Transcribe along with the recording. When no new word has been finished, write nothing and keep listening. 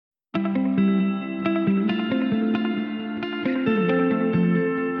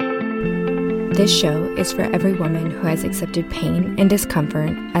This show is for every woman who has accepted pain and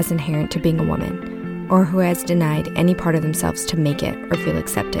discomfort as inherent to being a woman, or who has denied any part of themselves to make it or feel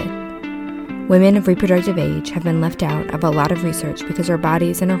accepted. Women of reproductive age have been left out of a lot of research because our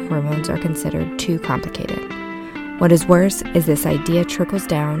bodies and our hormones are considered too complicated. What is worse is this idea trickles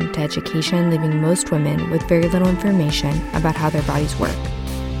down to education, leaving most women with very little information about how their bodies work.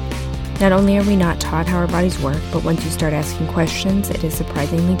 Not only are we not taught how our bodies work, but once you start asking questions, it is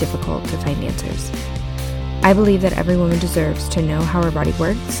surprisingly difficult to find answers. I believe that every woman deserves to know how her body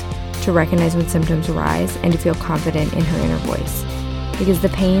works, to recognize when symptoms arise, and to feel confident in her inner voice. Because the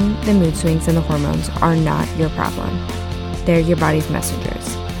pain, the mood swings, and the hormones are not your problem. They're your body's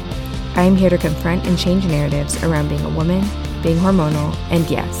messengers. I am here to confront and change narratives around being a woman, being hormonal, and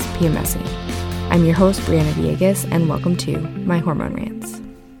yes, PMSing. I'm your host, Brianna Villegas, and welcome to my Hormone Rants.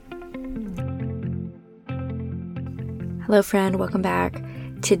 Hello friend, welcome back.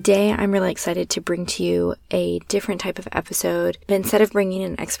 Today I'm really excited to bring to you a different type of episode. But instead of bringing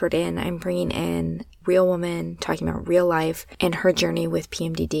an expert in, I'm bringing in a real woman talking about real life and her journey with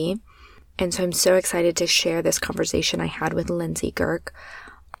PMDD. And so I'm so excited to share this conversation I had with Lindsey Gurk.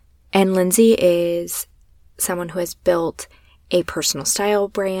 And Lindsey is someone who has built a personal style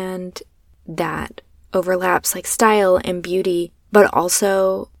brand that overlaps like style and beauty, but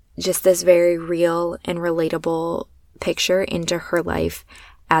also just this very real and relatable picture into her life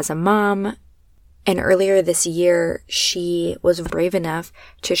as a mom. And earlier this year, she was brave enough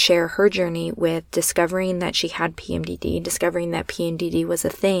to share her journey with discovering that she had PMDD, discovering that PMDD was a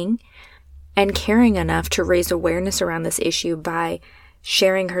thing, and caring enough to raise awareness around this issue by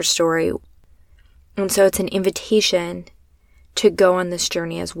sharing her story. And so it's an invitation to go on this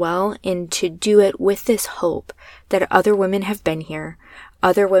journey as well, and to do it with this hope that other women have been here,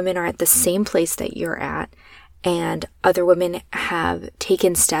 other women are at the same place that you're at, and other women have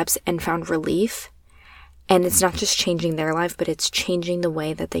taken steps and found relief. And it's not just changing their life, but it's changing the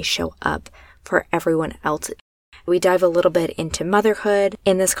way that they show up for everyone else. We dive a little bit into motherhood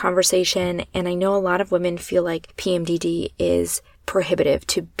in this conversation, and I know a lot of women feel like PMDD is prohibitive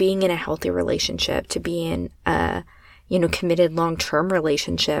to being in a healthy relationship, to be in a, committed long-term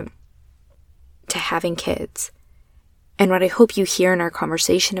relationship, to having kids. And what I hope you hear in our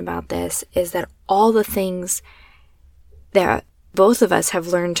conversation about this is that all the things that both of us have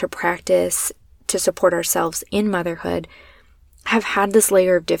learned to practice to support ourselves in motherhood have had this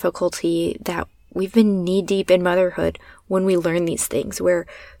layer of difficulty that we've been knee-deep in motherhood when we learn these things. We're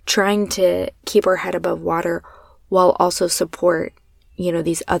trying to keep our head above water while also support,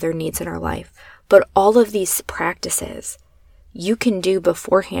 these other needs in our life. But all of these practices you can do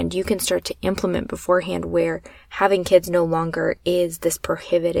beforehand, you can start to implement beforehand, where having kids no longer is this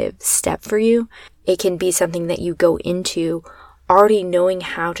prohibitive step for you. It can be something that you go into already knowing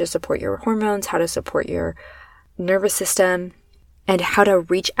how to support your hormones, how to support your nervous system, and how to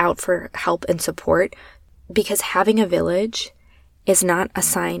reach out for help and support, because having a village is not a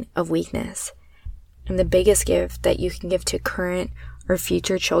sign of weakness. And the biggest gift that you can give to current or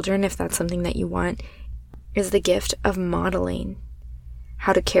future children, if that's something that you want, is the gift of modeling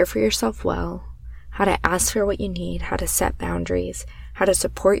how to care for yourself well, how to ask for what you need, how to set boundaries, how to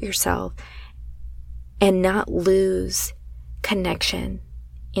support yourself, and not lose connection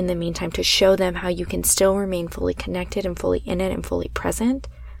in the meantime, to show them how you can still remain fully connected and fully in it and fully present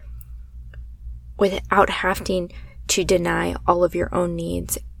without having to deny all of your own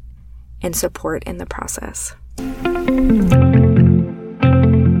needs and support in the process.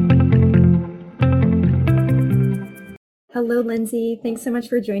 Hello, Lindsey. Thanks so much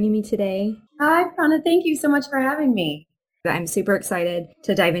for joining me today. Hi, Prana. Thank you so much for having me. I'm super excited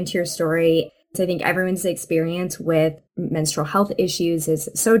to dive into your story. I think everyone's experience with menstrual health issues is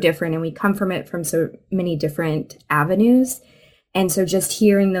so different, and we come from it from so many different avenues. And so just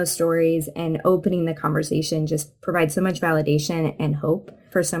hearing those stories and opening the conversation just provides so much validation and hope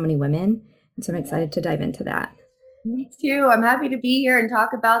for so many women. And so I'm excited to dive into that. Me too. I'm happy to be here and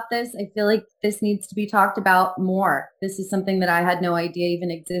talk about this. I feel like this needs to be talked about more. This is something that I had no idea even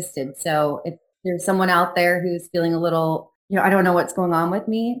existed. So if there's someone out there who's feeling a little, I don't know what's going on with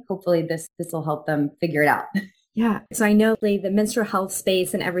me, hopefully this will help them figure it out. Yeah. So I know the menstrual health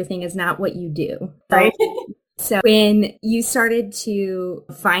space and everything is not what you do. Right. So when you started to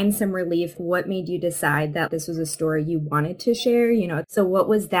find some relief, what made you decide that this was a story you wanted to share? So what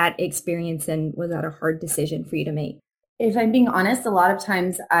was that experience, and was that a hard decision for you to make? If I'm being honest, a lot of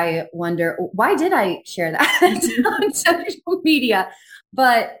times I wonder, why did I share that on social media?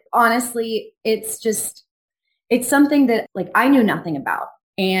 But honestly, it's something that I knew nothing about.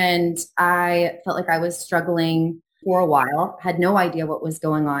 And I felt like I was struggling for a while, had no idea what was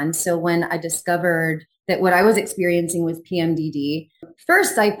going on. So when I discovered that what I was experiencing was PMDD,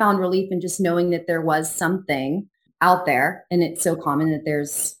 first I found relief in just knowing that there was something out there, and it's so common that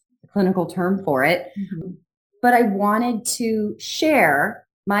there's a clinical term for it. Mm-hmm. But I wanted to share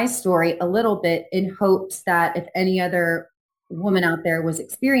my story a little bit in hopes that if any other woman out there was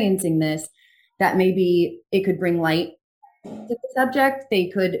experiencing this, that maybe it could bring light to the subject. They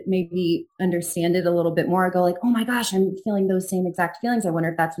could maybe understand it a little bit more. I go like, oh my gosh, I'm feeling those same exact feelings. I wonder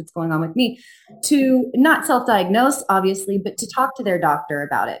if that's what's going on with me. To not self-diagnose, obviously, but to talk to their doctor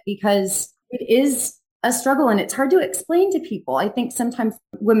about it, because it is a struggle and it's hard to explain to people. I think sometimes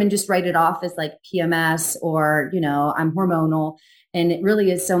women just write it off as like PMS or, I'm hormonal. And it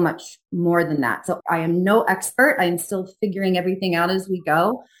really is so much more than that. So I am no expert. I am still figuring everything out as we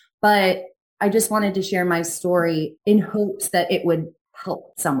go. But I just wanted to share my story in hopes that it would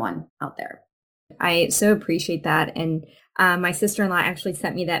help someone out there. I so appreciate that. And my sister-in-law actually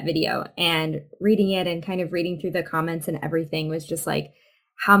sent me that video, and reading it and kind of reading through the comments and everything was just like,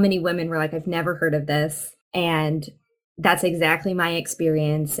 how many women were like, I've never heard of this. And that's exactly my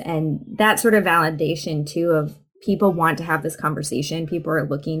experience. And that sort of validation too of people want to have this conversation. People are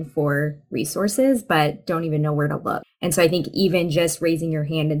looking for resources, but don't even know where to look. And so I think even just raising your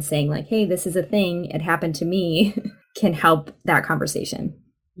hand and saying like, hey, this is a thing, it happened to me, can help that conversation.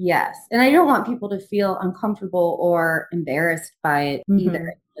 Yes. And I don't want people to feel uncomfortable or embarrassed by it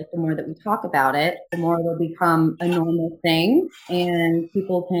either. Like the more that we talk about it, the more it will become a normal thing and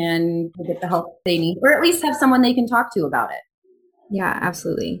people can get the help they need, or at least have someone they can talk to about it. Yeah,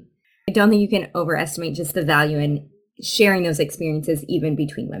 absolutely. I don't think you can overestimate just the value in sharing those experiences, even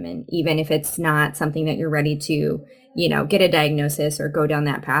between women, even if it's not something that you're ready to, get a diagnosis or go down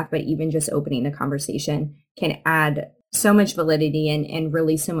that path, but even just opening the conversation can add so much validity and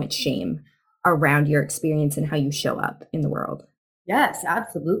really so much shame around your experience and how you show up in the world. Yes,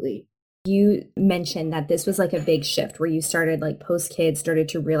 absolutely. You mentioned that this was like a big shift where you started like post-kids, started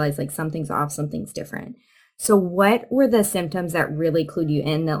to realize like something's off, something's different. So what were the symptoms that really clued you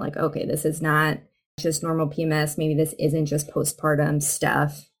in that like, okay, this is not just normal PMS. Maybe this isn't just postpartum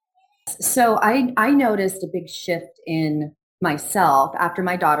stuff. So I noticed a big shift in myself after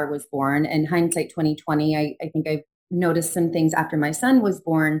my daughter was born, and hindsight 2020, I think I noticed some things after my son was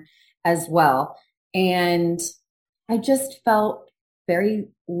born as well. And I just felt very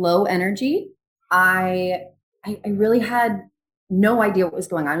low energy. I really had no idea what was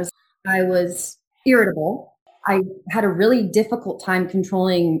going on. I was irritable. I had a really difficult time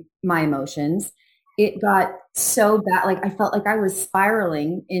controlling my emotions. It got so bad. Like I felt like I was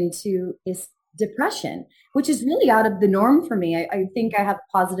spiraling into this depression, which is really out of the norm for me. I think I have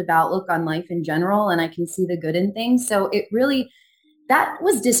a positive outlook on life in general, and I can see the good in things. So that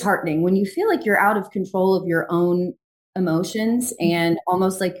was disheartening when you feel like you're out of control of your own emotions and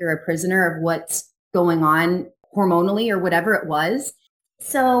almost like you're a prisoner of what's going on hormonally or whatever it was.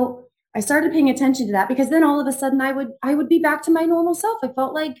 So I started paying attention to that, because then all of a sudden I would be back to my normal self. I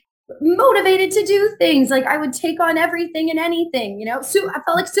felt like motivated to do things. Like I would take on everything and anything, So I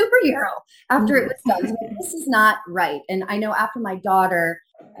felt like superhero after it was done. So like, this is not right. And I know after my daughter,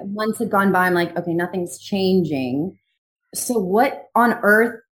 months had gone by, I'm like, okay, nothing's changing. So what on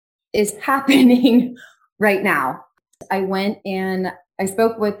earth is happening right now? I went and I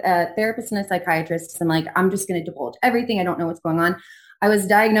spoke with a therapist and a psychiatrist. I'm like, I'm just going to divulge everything. I don't know what's going on. I was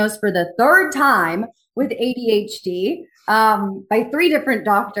diagnosed for the third time with ADHD by 3 different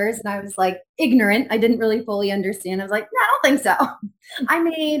doctors. And I was like ignorant. I didn't really fully understand. I was like, no, I don't think so. I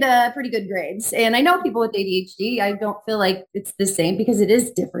made pretty good grades. And I know people with ADHD. I don't feel like it's the same because it is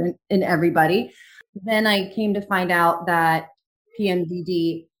different in everybody. Then I came to find out that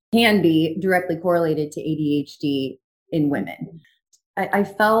PMDD can be directly correlated to ADHD in women. I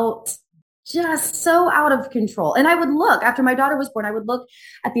felt just so out of control. And I would look, after my daughter was born, I would look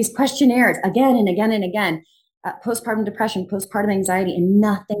at these questionnaires again and again and again, postpartum depression, postpartum anxiety, and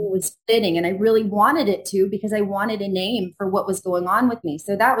nothing was fitting. And I really wanted it to, because I wanted a name for what was going on with me.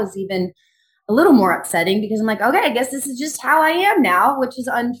 So that was even a little more upsetting, because I'm like, okay, I guess this is just how I am now, which is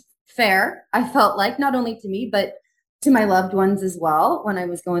unfair. I felt like, not only to me, but to my loved ones as well when I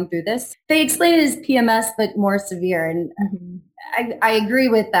was going through this. They explain it as PMS, but more severe. And I agree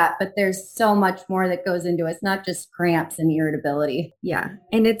with that, but there's so much more that goes into it. It's not just cramps and irritability. Yeah.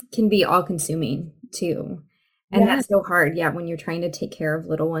 And it can be all consuming too. And that's so hard. Yeah. When you're trying to take care of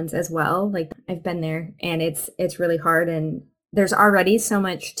little ones as well. Like I've been there, and it's really hard. And there's already so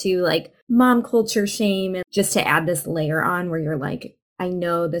much to like mom culture shame, and just to add this layer on where you're like, I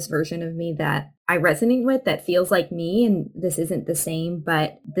know this version of me that I resonate with that feels like me, and this isn't the same,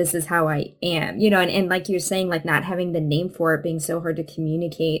 but this is how I am, and like you're saying, like not having the name for it being so hard to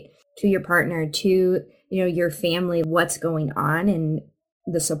communicate to your partner, to, your family, what's going on and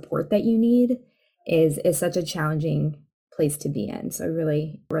the support that you need is such a challenging place to be in. So I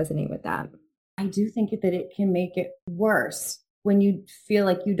really resonate with that. I do think that it can make it worse when you feel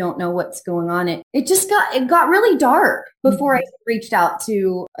like you don't know what's going on. It got really dark before I reached out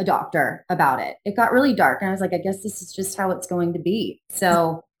to a doctor about it. It got really dark. And I was like, I guess this is just how it's going to be.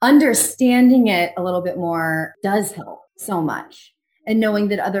 So understanding it a little bit more does help so much. And knowing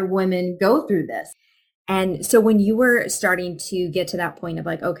that other women go through this. And so when you were starting to get to that point of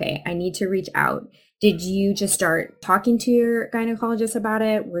like, okay, I need to reach out, did you just start talking to your gynecologist about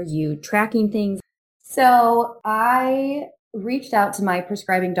it? Were you tracking things? So I reached out to my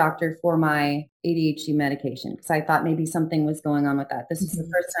prescribing doctor for my ADHD medication because I thought maybe something was going on with that. This was the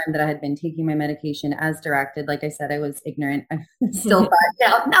first time that I had been taking my medication as directed. Like I said, I was ignorant. I still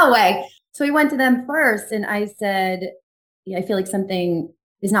thought, no way. So we went to them first and I said, yeah, I feel like something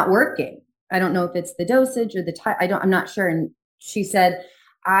is not working. I don't know if it's the dosage or the time. I'm not sure. And she said,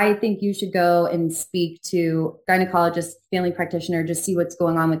 I think you should go and speak to gynecologist, family practitioner, just see what's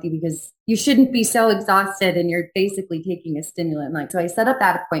going on with you because you shouldn't be so exhausted and you're basically taking a stimulant. So I set up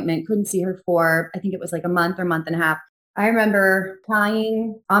that appointment, couldn't see her for, I think it was like a month or month and a half. I remember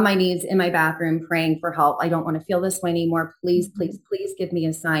crying on my knees in my bathroom, praying for help. I don't want to feel this way anymore. Please, please, please give me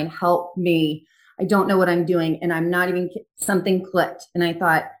a sign. Help me. I don't know what I'm doing. And I'm not even, something clicked. And I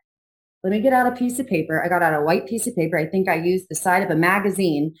thought, let me get out a piece of paper. I got out a white piece of paper. I think I used the side of a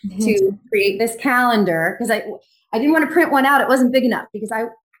magazine to create this calendar because I didn't want to print one out. It wasn't big enough because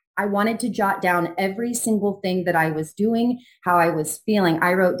I wanted to jot down every single thing that I was doing, how I was feeling.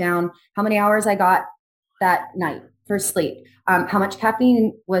 I wrote down how many hours I got that night for sleep. How much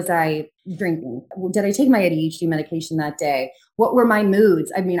caffeine was I drinking? Did I take my ADHD medication that day? What were my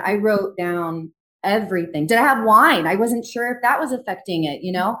moods? I mean, I wrote down everything. Did I have wine? I wasn't sure if that was affecting it,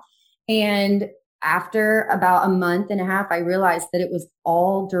 And after about a month and a half, I realized that it was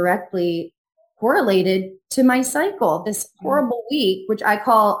all directly correlated to my cycle, this horrible week, which I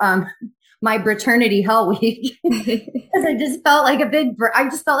call my Braternity Hell Week, because I just felt like a brat.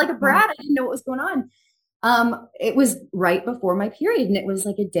 I didn't know what was going on. It was right before my period, and it was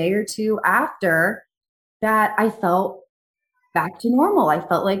like a day or two after that I felt back to normal. I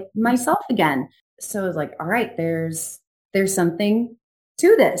felt like myself again. So I was like, all right, there's something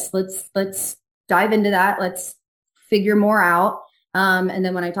to this. Let's dive into that. Let's figure more out. And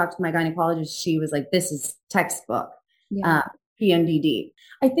then when I talked to my gynecologist, she was like, this is textbook, PMDD.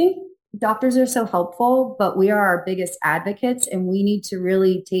 I think doctors are so helpful, but we are our biggest advocates and we need to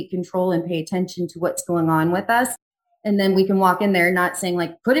really take control and pay attention to what's going on with us. And then we can walk in there not saying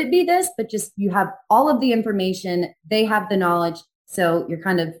like, could it be this, but just you have all of the information. They have the knowledge. So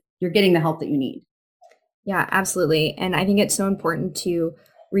you're getting the help that you need. Yeah, absolutely. And I think it's so important to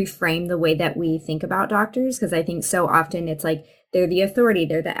reframe the way that we think about doctors, because I think so often it's like they're the authority,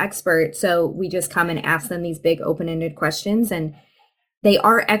 they're the expert. So we just come and ask them these big open-ended questions, and they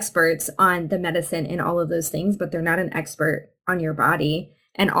are experts on the medicine and all of those things, but they're not an expert on your body.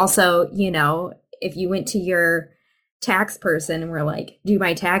 And also, if you went to your tax person and were like, do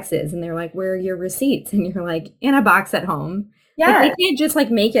my taxes, and they're like, where are your receipts? And you're like, in a box at home. Yeah. Like, they can't just like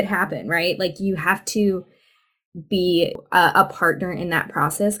make it happen, right? Like you have to be a partner in that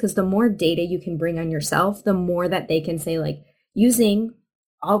process, because the more data you can bring on yourself, the more that they can say like, using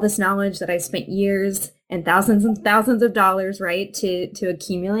all this knowledge that I spent years and thousands of dollars, right, to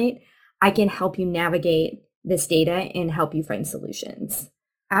accumulate, I can help you navigate this data and help you find solutions.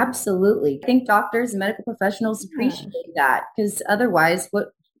 Absolutely. I think doctors and medical professionals appreciate that, because otherwise,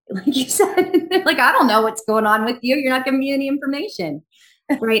 like you said, like, I don't know what's going on with you. You're not giving me any information.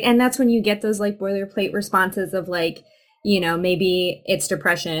 Right. And that's when you get those like boilerplate responses of like, maybe it's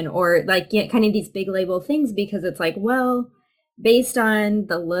depression, or like get kind of these big label things, because it's like, well, based on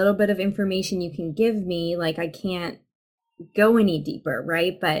the little bit of information you can give me, like I can't go any deeper.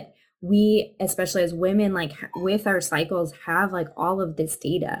 Right. But we, especially as women, like with our cycles, have like all of this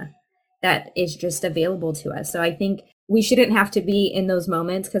data that is just available to us. So I think we shouldn't have to be in those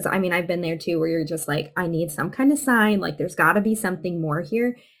moments, because I mean, I've been there too, where you're just like, I need some kind of sign, like there's got to be something more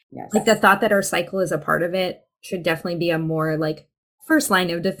here. Yes. Like the thought that our cycle is a part of it should definitely be a more like first line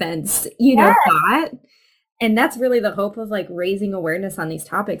of defense, thought. And that's really the hope of like raising awareness on these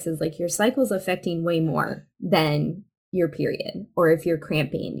topics, is like your cycle's affecting way more than your period, or if you're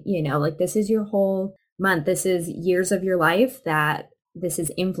cramping, like this is your whole month. This is years of your life that this is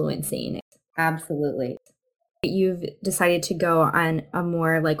influencing. Absolutely. You've decided to go on a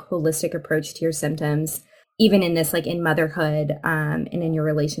more like holistic approach to your symptoms, even in this, like in motherhood, and in your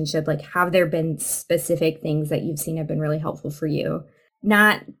relationship. Like, have there been specific things that you've seen have been really helpful for you?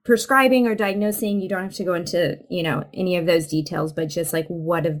 Not prescribing or diagnosing, you don't have to go into, any of those details, but just like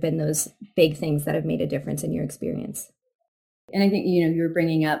what have been those big things that have made a difference in your experience? And I think, you're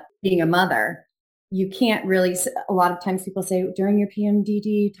bringing up being a mother. You can't really, a lot of times people say during your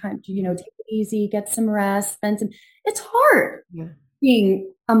PMDD time, take it easy, get some rest, it's hard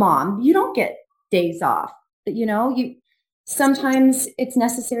being a mom. You don't get days off, but sometimes it's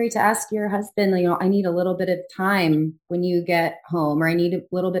necessary to ask your husband, I need a little bit of time when you get home, or I need a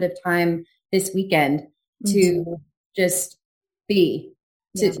little bit of time this weekend to just be,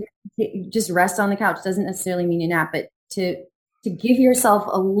 to just rest on the couch. Doesn't necessarily mean a nap, but to give yourself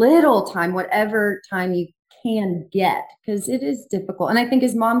a little time, whatever time you can get, because it is difficult. And I think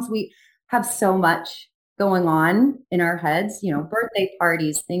as moms, we have so much going on in our heads, birthday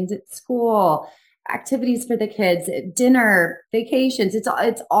parties, things at school, activities for the kids, dinner, vacations. It's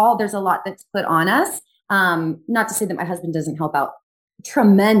all, there's a lot that's put on us. Not to say that my husband doesn't help out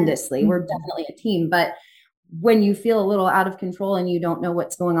tremendously. We're definitely a team, but when you feel a little out of control and you don't know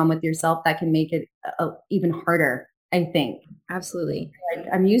what's going on with yourself, that can make it even harder, I think. Absolutely.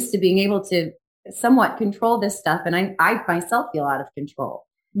 I'm used to being able to somewhat control this stuff, and I myself feel out of control.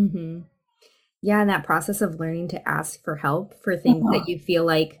 Mm-hmm. Yeah. And that process of learning to ask for help for things that you feel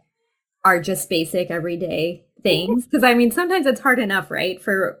like are just basic everyday things. Because sometimes it's hard enough, right?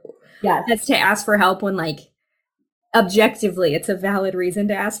 For us to ask for help when like objectively it's a valid reason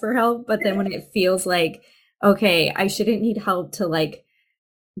to ask for help. But then when it feels like, okay, I shouldn't need help to like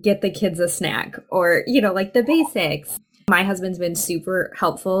get the kids a snack or, like the basics. My husband's been super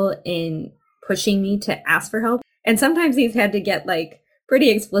helpful in pushing me to ask for help. And sometimes he's had to get like pretty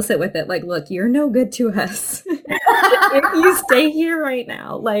explicit with it. Like, look, you're no good to us. If you stay here right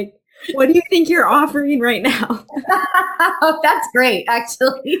now, like, what do you think you're offering right now? Oh, that's great,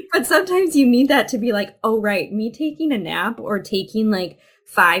 actually. But sometimes you need that to be like, oh, right, me taking a nap or taking like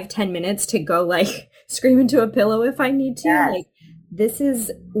 5-10 minutes to go like scream into a pillow if I need to. Yes. Like, this is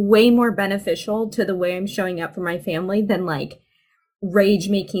way more beneficial to the way I'm showing up for my family than like rage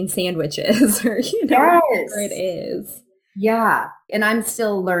making sandwiches or, whatever it is. Yeah. And I'm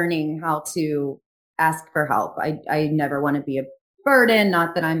still learning how to ask for help. I never want to be a burden.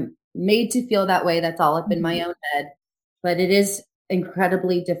 Not that I'm made to feel that way. That's all up in my own head. But it is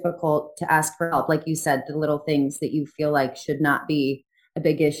incredibly difficult to ask for help. Like you said, the little things that you feel like should not be a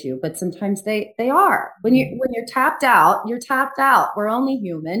big issue, but sometimes they are. When you're tapped out, you're tapped out. We're only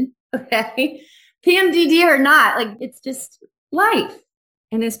human. Okay. PMDD or not, like it's just life.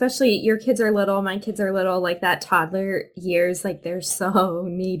 And especially your kids are little, my kids are little, like that toddler years, like they're so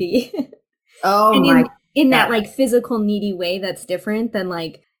needy. Oh and my. In that like physical needy way that's different than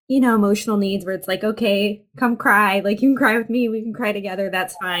like, emotional needs where it's like, okay, come cry. Like you can cry with me. We can cry together.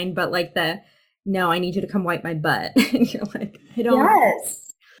 That's fine. But like no, I need you to come wipe my butt. And you're like, I don't.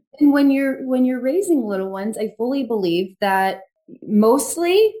 Yes. And when you're raising little ones, I fully believe that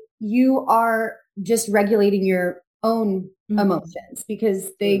mostly you are just regulating your own emotions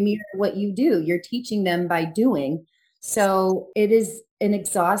because they mirror what you do. You're teaching them by doing. So it is an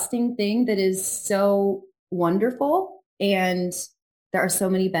exhausting thing that is so wonderful. And there are so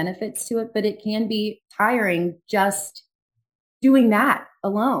many benefits to it, but it can be tiring just doing that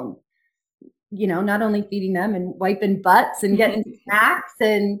alone. Not only feeding them and wiping butts and getting snacks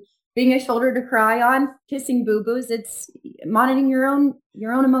and being a shoulder to cry on, kissing boo-boos, it's monitoring your own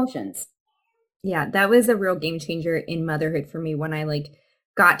emotions. Yeah, that was a real game changer in motherhood for me when I like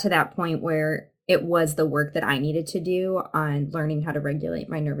got to that point where it was the work that I needed to do on learning how to regulate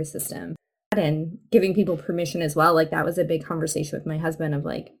my nervous system and giving people permission as well. Like that was a big conversation with my husband of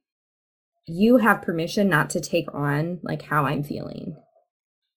like, you have permission not to take on like how I'm feeling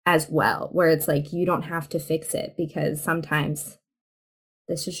as well, where it's like, you don't have to fix it because sometimes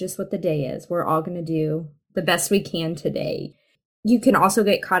this is just what the day is. We're all going to do the best we can today. You can also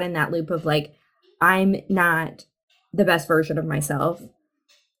get caught in that loop of like, I'm not the best version of myself.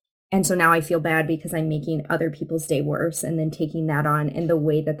 And so now I feel bad because I'm making other people's day worse and then taking that on and the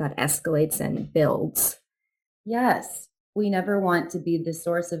way that escalates and builds. Yes. We never want to be the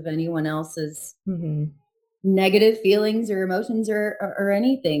source of anyone else's negative feelings or emotions or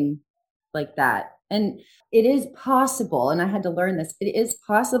anything like that. And it is possible, and I had to learn this, it is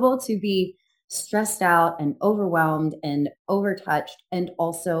possible to be stressed out and overwhelmed and overtouched and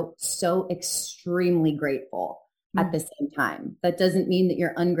also so extremely grateful at the same time. That doesn't mean that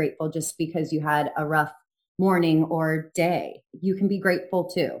you're ungrateful just because you had a rough morning or day. You can be grateful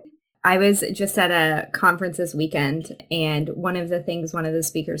too. I was just at a conference this weekend, and one of the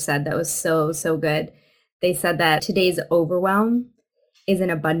speakers said that was so, so good. They said that today's overwhelm is an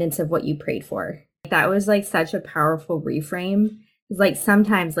abundance of what you prayed for. That was like such a powerful reframe. It's like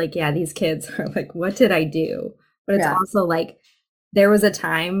sometimes, like, yeah, these kids are like, what did I do? But it's also like, there was a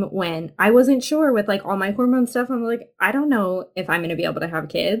time when I wasn't sure with like all my hormone stuff. I'm like, I don't know if I'm going to be able to have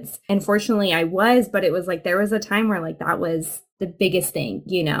kids. And fortunately I was, but it was like, there was a time where like that was the biggest thing,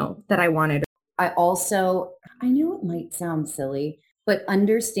 you know, that I wanted. I know it might sound silly, but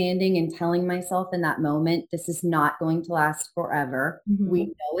understanding and telling myself in that moment, this is not going to last forever. We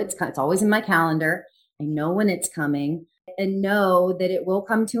know it's always in my calendar. I know when it's coming and know that it will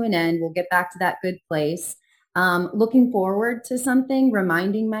come to an end. We'll get back to that good place. Looking forward to something,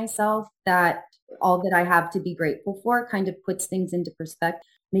 reminding myself that all that I have to be grateful for kind of puts things into perspective,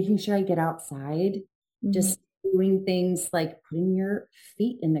 making sure I get outside, just doing things like putting your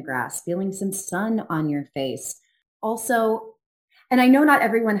feet in the grass, feeling some sun on your face. Also, and I know not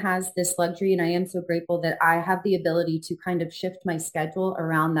everyone has this luxury, and I am so grateful that I have the ability to kind of shift my schedule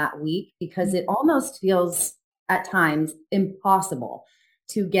around that week, because it almost feels at times impossible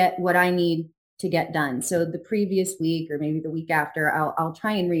to get what I need to get done. So the previous week or maybe the week after, I'll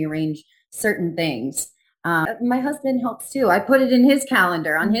try and rearrange certain things. My husband helps too. I put it in his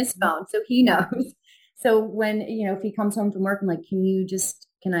calendar on his phone, so he knows. So when, if he comes home from work, I'm like,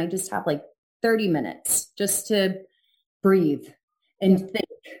 can I just have like 30 minutes just to breathe and think,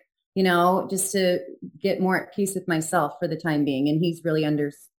 just to get more at peace with myself for the time being. And he's really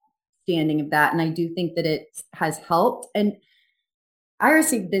understanding of that. And I do think that it has helped. And I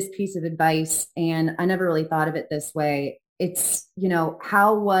received this piece of advice and I never really thought of it this way. It's,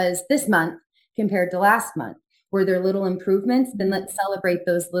 how was this month compared to last month? Were there little improvements? Then let's celebrate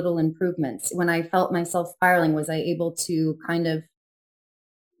those little improvements. When I felt myself spiraling, was I able to kind of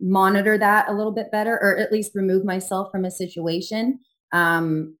monitor that a little bit better, or at least remove myself from a situation?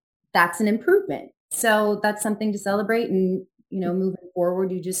 That's an improvement. So that's something to celebrate. And, moving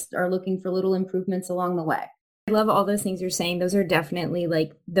forward, you just are looking for little improvements along the way. I love all those things you're saying. Those are definitely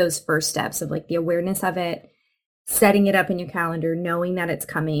like those first steps of like the awareness of it, setting it up in your calendar, knowing that it's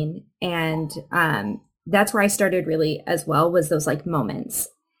coming. And that's where I started really as well, was those like moments,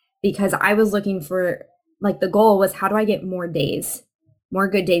 because I was looking for, like, the goal was, how do I get more days, more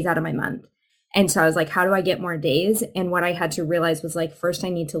good days out of my month? And so I was like, how do I get more days? And what I had to realize was like, first I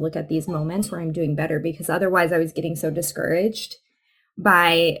need to look at these moments where I'm doing better, because otherwise I was getting so discouraged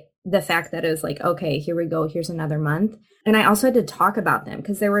by the fact that it was like, okay, here we go. Here's another month. And I also had to talk about them,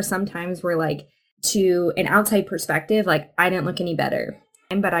 because there were some times where, like, to an outside perspective, like, I didn't look any better.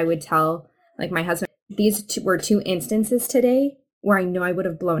 But I would tell, like, my husband, were two instances today where I know I would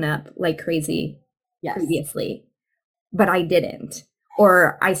have blown up like crazy previously, but I didn't,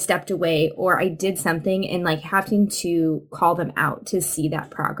 or I stepped away, or I did something, and like having to call them out to see that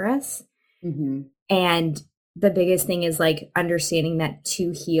progress. And the biggest thing is like understanding that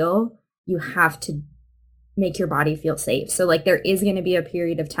to heal, you have to make your body feel safe. So like there is going to be a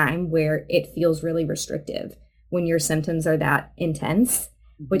period of time where it feels really restrictive when your symptoms are that intense,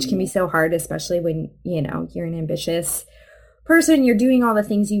 which can be so hard, especially when, you're an ambitious person, you're doing all the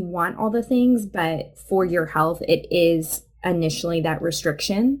things, you want all the things, but for your health, it is initially that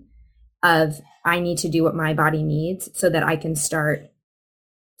restriction of, I need to do what my body needs so that I can start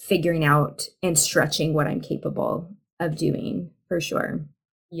figuring out and stretching what I'm capable of doing, for sure.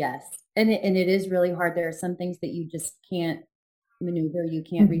 Yes. And it is really hard. There are some things that you just can't maneuver, you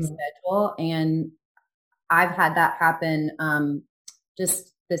can't reschedule. And I've had that happen just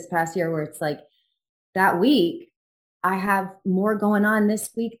this past year, where it's like that week, I have more going on this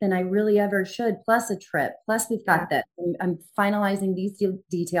week than I really ever should, plus a trip, plus we've got that. I'm finalizing these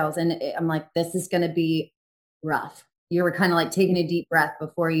details, and I'm like, this is going to be rough. You were kind of like taking a deep breath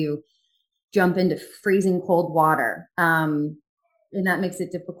before you jump into freezing cold water. And that makes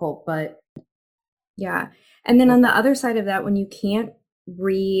it difficult, but. Yeah. And then on the other side of that, when you can't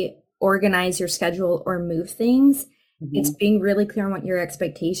reorganize your schedule or move things, it's being really clear on what your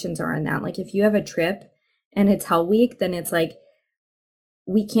expectations are on that. Like if you have a trip and it's Hell Week, then it's like,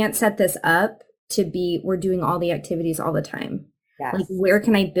 we can't set this up to be, we're doing all the activities all the time. Like, where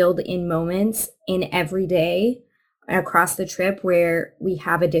can I build in moments in every day across the trip where we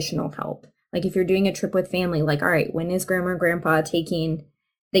have additional help? Like if you're doing a trip with family, like, all right, when is grandma and grandpa taking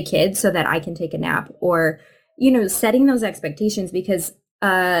the kids so that I can take a nap? Or, setting those expectations, because,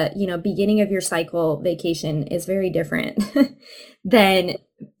 beginning of your cycle vacation is very different than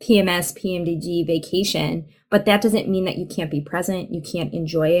PMS, PMDD vacation. But that doesn't mean that you can't be present. You can't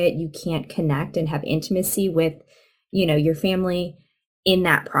enjoy it. You can't connect and have intimacy with, your family. in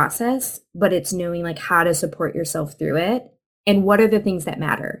that process, but it's knowing like how to support yourself through it and what are the things that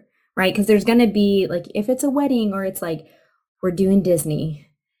matter, right? Because there's going to be like, if it's a wedding or it's like, we're doing Disney.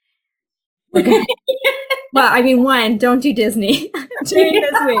 Well, I mean, one, don't do Disney during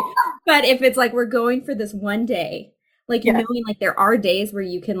this week. But if it's like, we're going for this one day, like knowing like there are days where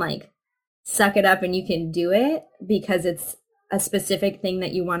you can like suck it up and you can do it because it's a specific thing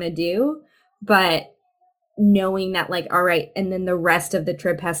that you want to do. But knowing that like, all right, and then the rest of the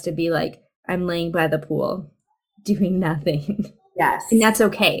trip has to be like, I'm laying by the pool doing nothing. Yes. And that's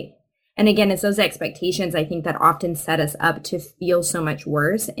okay. And again, it's those expectations, I think, that often set us up to feel so much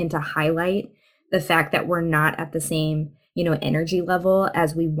worse and to highlight the fact that we're not at the same, energy level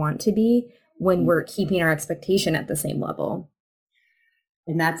as we want to be when we're keeping our expectation at the same level.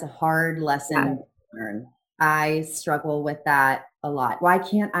 And that's a hard lesson to learn. I struggle with that a lot. Why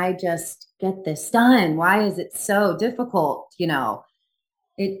can't I just get this done? Why is it so difficult?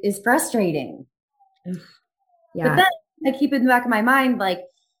 It is frustrating. Yeah. But then I keep it in the back of my mind, like,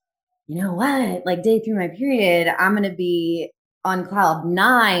 you know what? Like day through my period, I'm going to be on cloud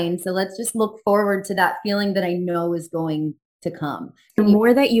 9. So let's just look forward to that feeling that I know is going to come. The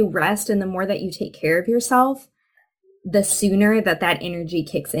more that you rest and the more that you take care of yourself, the sooner that energy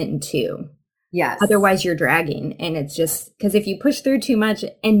kicks in too. Yes. Otherwise you're dragging. And it's just because if you push through too much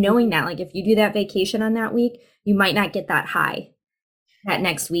and knowing that, like if you do that vacation on that week, you might not get that high that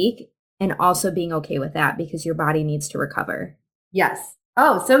next week. And also being okay with that because your body needs to recover. Yes.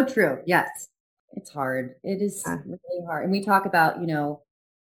 Oh, so true. Yes. It's hard. It is really hard. And we talk about,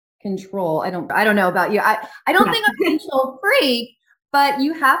 control. I don't know about you. I don't think I'm a control freak, but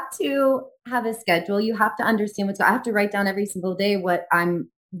you have to have a schedule. You have to understand I have to write down every single day what I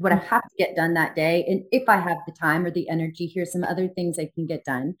have to get done that day. And if I have the time or the energy, here's some other things I can get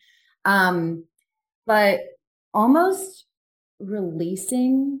done. But almost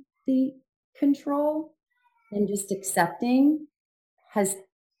releasing the control and just accepting has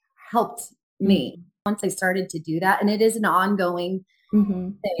helped me once I started to do that. And it is an ongoing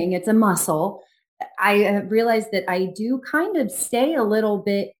thing. It's a muscle. I have realized that I do kind of stay a little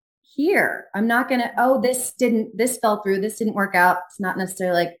bit here. I'm not going to, this fell through. This didn't work out. It's not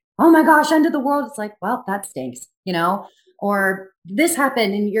necessarily like, oh my gosh, end of the world. It's like, well, that stinks, or this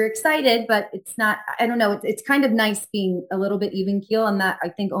happened and you're excited, but it's not, I don't know. It's kind of nice being a little bit even keel. And that I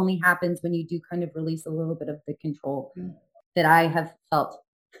think only happens when you do kind of release a little bit of the control that I have felt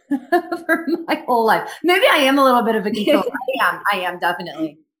for my whole life. Maybe I am a little bit of a control. I am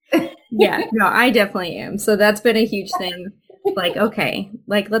definitely. Yeah, no, I definitely am. So that's been a huge thing. Like, okay,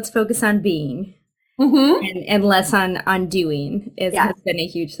 like let's focus on being and less on doing has been a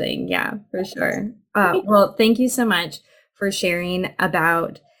huge thing. Yeah, for sure. Well, thank you so much for sharing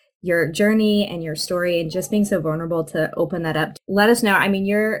about your journey and your story and just being so vulnerable to open that up. Let us know. I mean,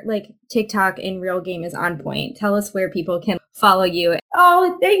 your like TikTok and Real Game is on point. Tell us where people can follow you.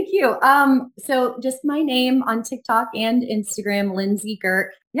 Oh, thank you. So just my name on TikTok and Instagram, Lindsey Gurk.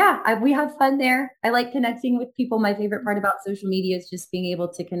 Yeah, we have fun there. I like connecting with people. My favorite part about social media is just being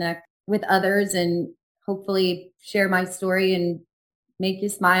able to connect with others and hopefully share my story and make you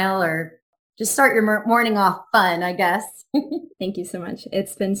smile or just start your morning off fun, I guess. Thank you so much.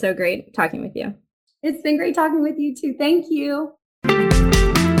 It's been so great talking with you. It's been great talking with you too. Thank you.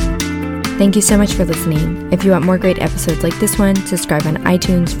 Thank you so much for listening. If you want more great episodes like this one, subscribe on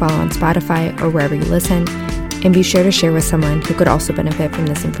iTunes, follow on Spotify, or wherever you listen, and be sure to share with someone who could also benefit from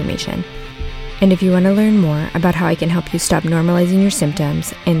this information. And if you want to learn more about how I can help you stop normalizing your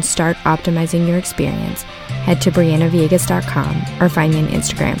symptoms and start optimizing your experience, head to BriannaViegas.com or find me on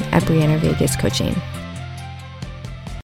Instagram at BriannaViegasCoaching.